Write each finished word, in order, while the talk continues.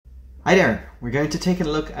Hi there, we're going to take a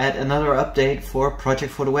look at another update for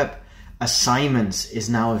Project for the Web. Assignments is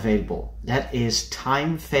now available. That is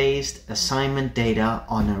time-phased assignment data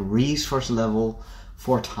on a resource level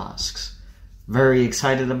for tasks. Very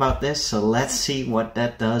excited about this, so let's see what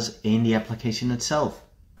that does in the application itself.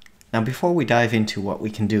 Now before we dive into what we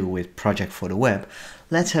can do with Project for the Web,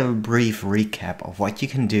 let's have a brief recap of what you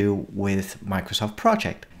can do with Microsoft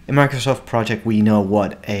Project. In Microsoft Project, we know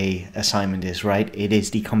what an assignment is, right? It is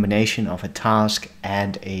the combination of a task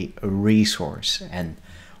and a resource, and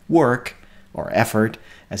work or effort,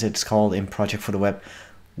 as it's called in Project for the Web,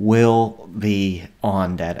 will be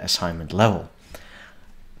on that assignment level.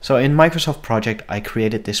 So in Microsoft Project, I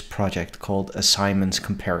created this project called Assignments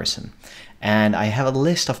Comparison, and I have a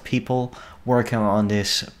list of people working on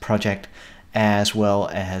this project, as well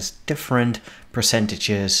as different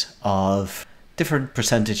percentages of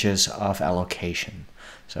allocation.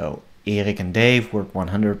 So Erik and Dave work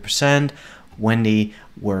 100%, Wendy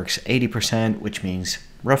works 80%, which means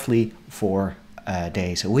roughly 4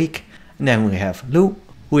 days a week. And then we have Lou,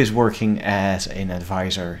 who is working as an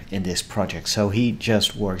advisor in this project. So he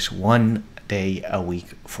just works 1 day a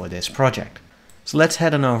week for this project. So let's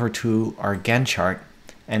head on over to our Gantt chart,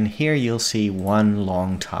 and here you'll see one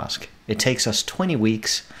long task. It takes us 20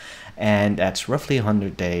 weeks, and that's roughly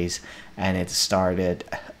 100 days, and it started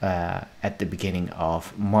at the beginning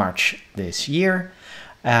of March this year,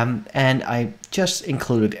 and I just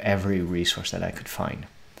included every resource that I could find.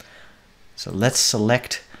 So let's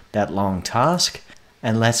select that long task,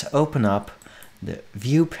 and let's open up the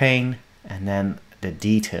view pane and then the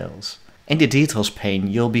details. In the details pane,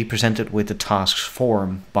 you'll be presented with the tasks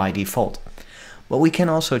form by default, but we can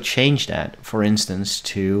also change that, for instance,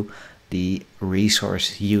 to the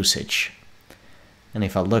resource usage. And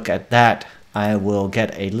if I look at that, I will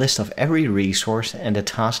get a list of every resource and the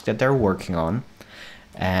task that they're working on.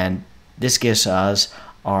 And this gives us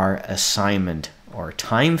our assignment or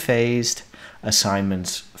time-phased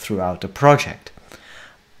assignments throughout the project.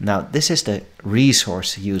 Now this is the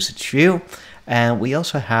resource usage view, and we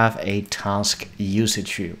also have a task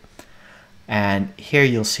usage view. And here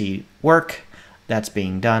you'll see work that's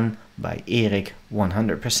being done by Erik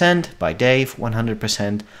 100%, by Dave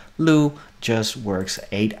 100%. Lou just works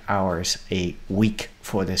 8 hours a week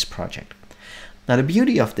for this project. Now the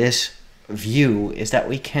beauty of this view is that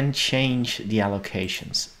we can change the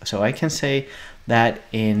allocations. So I can say that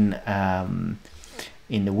in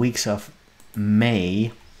the weeks of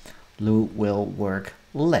May, Lou will work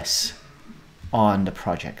less on the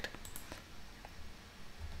project.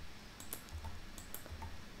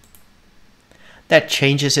 That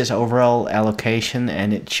changes his overall allocation,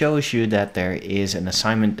 and it shows you that there is an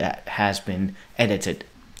assignment that has been edited.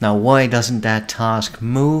 Now why doesn't that task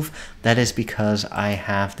move? That is because I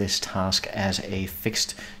have this task as a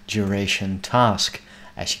fixed duration task.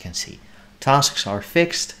 As you can see, tasks are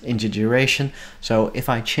fixed in the duration, so if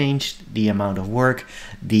I change the amount of work,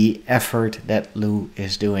 the effort that Lou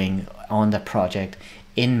is doing on the project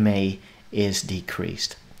in May is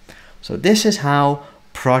decreased. So this is how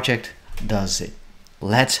Project does it.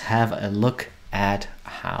 Let's have a look at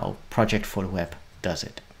how Project for the Web does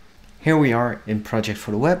it. Here we are in Project for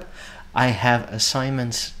the Web. I have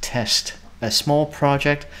assignments test, a small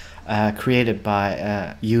project created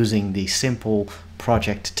by using the simple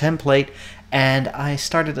project template, and I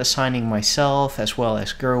started assigning myself as well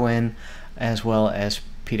as Gerwin, as well as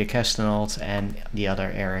Peter Kestenholz and the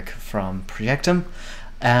other Erik from Projectum,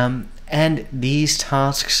 and these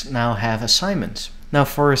tasks now have assignments. Now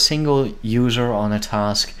for a single user on a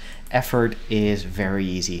task, effort is very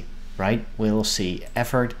easy, right? We'll see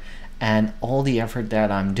effort, and all the effort that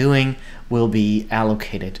I'm doing will be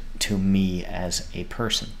allocated to me as a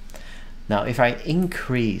person. Now if I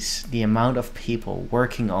increase the amount of people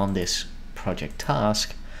working on this project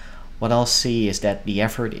task, what I'll see is that the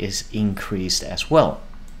effort is increased as well.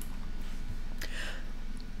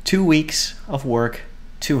 2 weeks of work,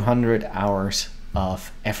 200 hours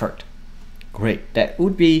of effort. Great, that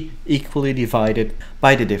would be equally divided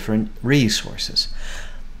by the different resources.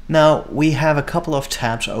 Now we have a couple of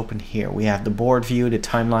tabs open here. We have the board view, the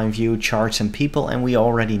timeline view, charts and people, and we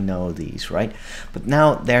already know these, right? But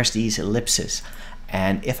now there's these ellipses,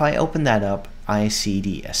 and if I open that up, I see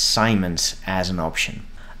the assignments as an option.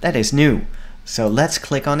 That is new, so let's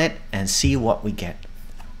click on it and see what we get.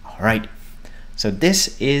 All right, so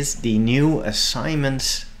this is the new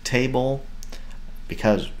assignments table,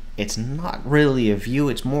 because it's not really a view,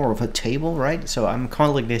 it's more of a table, right? So I'm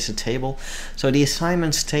calling this a table. So the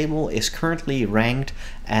assignments table is currently ranked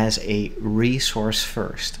as a resource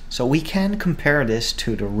first. So we can compare this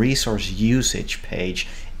to the resource usage page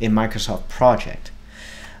in Microsoft Project.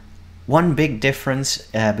 One big difference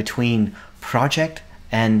between project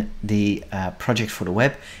and the project for the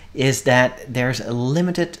web is that there's a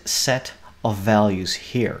limited set of values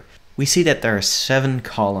here. We see that there are 7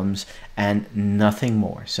 columns and nothing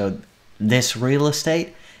more. So this real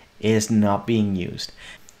estate is not being used.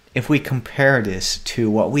 If we compare this to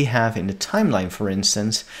what we have in the timeline, for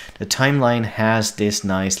instance, the timeline has this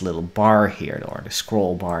nice little bar here, or the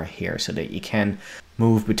scroll bar here, so that you can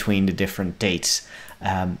move between the different dates.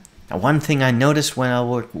 Now, one thing I noticed when I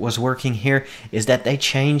was working here is that they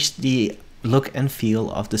changed the look and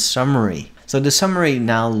feel of the summary. So the summary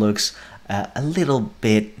now looks a little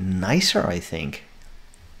bit nicer, I think.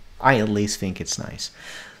 I at least think it's nice.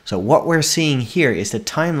 So what we're seeing here is the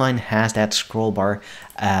timeline has that scroll bar.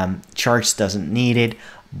 Charts doesn't need it.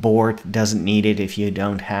 Board doesn't need it if you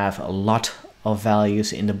don't have a lot of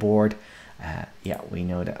values in the board. Yeah, we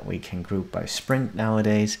know that we can group by sprint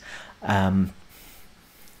nowadays. The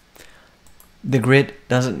grid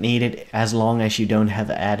doesn't need it as long as you don't have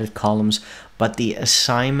added columns, but the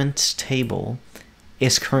assignments table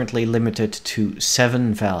is currently limited to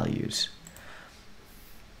 7 values.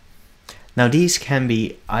 Now these can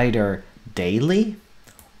be either daily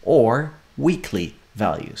or weekly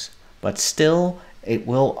values, but still it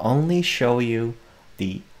will only show you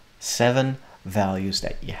the 7 values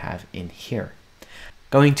that you have in here.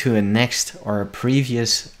 Going to a next or a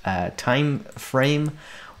previous time frame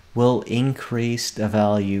will increase the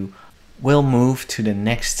value, will move to the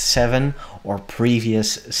next 7 or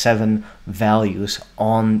previous 7 values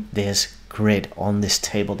on this grid, on this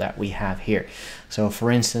table that we have here. So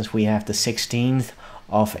for instance, we have the 16th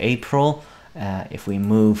of April. If we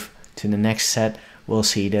move to the next set, we'll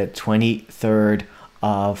see the 23rd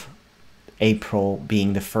of April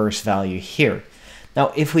being the first value here.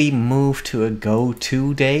 Now, if we move to a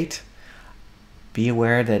go-to date, be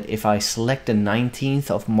aware that if I select the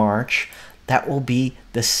 19th of March, that will be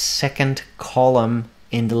the second column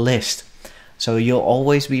in the list. So you'll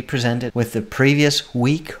always be presented with the previous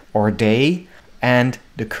week or day and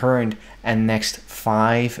the current and next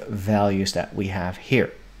 5 values that we have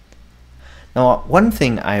here. Now, one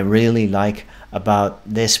thing I really like about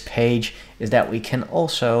this page is that we can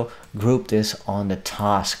also group this on the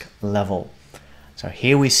task level. So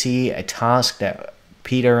here we see a task that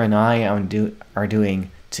Peter and I are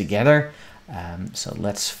doing together. So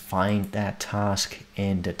let's find that task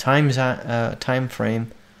in the time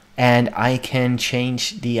frame, and I can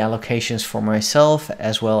change the allocations for myself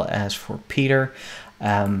as well as for Peter.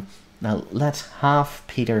 Now let's have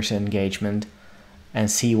Peter's engagement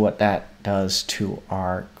and see what that does to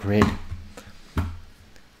our grid.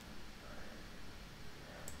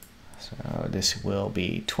 So this will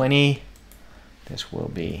be 20, this will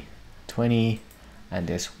be 20, and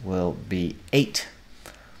this will be 8.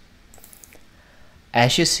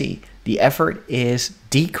 As you see, the effort is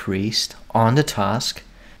decreased on the task,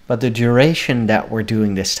 but the duration that we're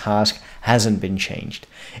doing this task hasn't been changed.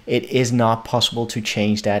 It is not possible to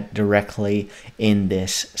change that directly in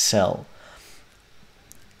this cell.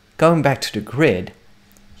 Going back to the grid,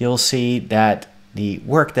 you'll see that the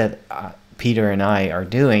work that Peter and I are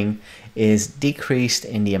doing is decreased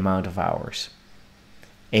in the amount of hours.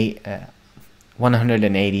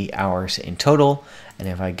 180 hours in total, and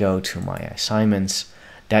if I go to my assignments,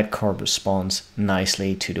 that corresponds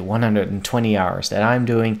nicely to the 120 hours that I'm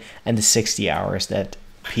doing and the 60 hours that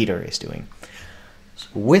Peter is doing. So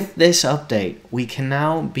with this update, we can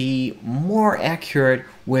now be more accurate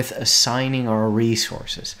with assigning our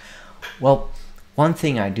resources. Well, one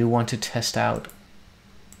thing I do want to test out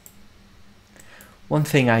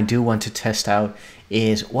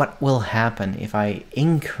is what will happen if I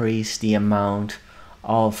increase the amount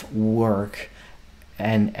of work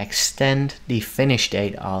and extend the finish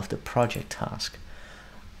date of the project task.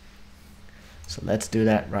 So let's do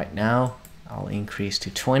that right now. I'll increase to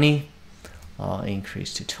 20. I'll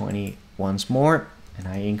increase to 20 once more, and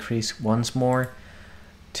I increase once more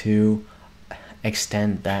to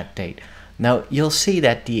extend that date. Now you'll see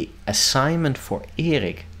that the assignment for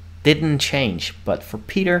Erik didn't change, but for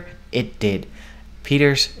Peter it did.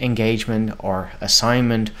 Peter's engagement or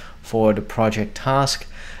assignment for the project task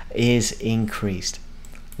is increased.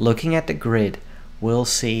 Looking at the grid, we'll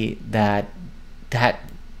see that that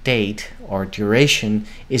date or duration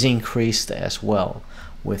is increased as well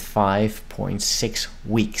with 5.6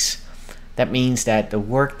 weeks. That means that the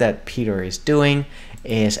work that Peter is doing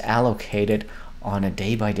is allocated on a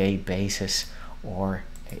day-by-day basis or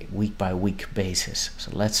a week-by-week basis.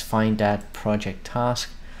 So let's find that project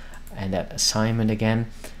task and that assignment again.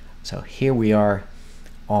 So here we are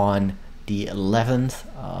on the 11th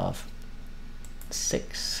of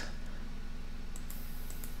 6.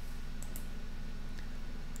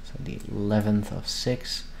 So the 11th of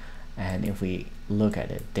 6. And if we look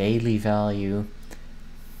at a daily value,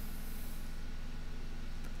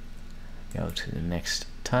 go to the next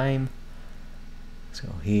time. So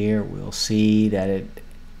here we'll see that it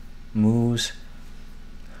moves.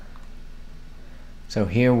 So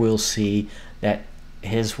here we'll see that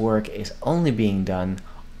his work is only being done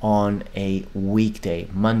on a weekday,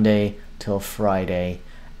 Monday till Friday,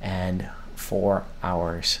 and 4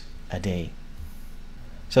 hours a day.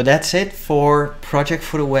 So that's it for Project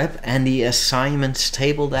for the Web and the assignments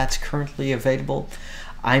table that's currently available.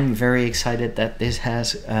 I'm very excited that this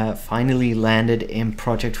has finally landed in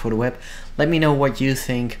Project for the Web. Let me know what you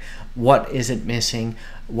think. What is it missing?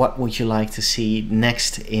 What would you like to see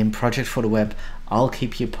next in Project for the Web? I'll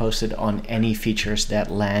keep you posted on any features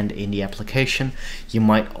that land in the application. You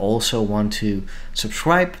might also want to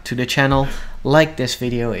subscribe to the channel, like this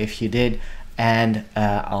video if you did, and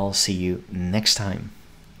I'll see you next time.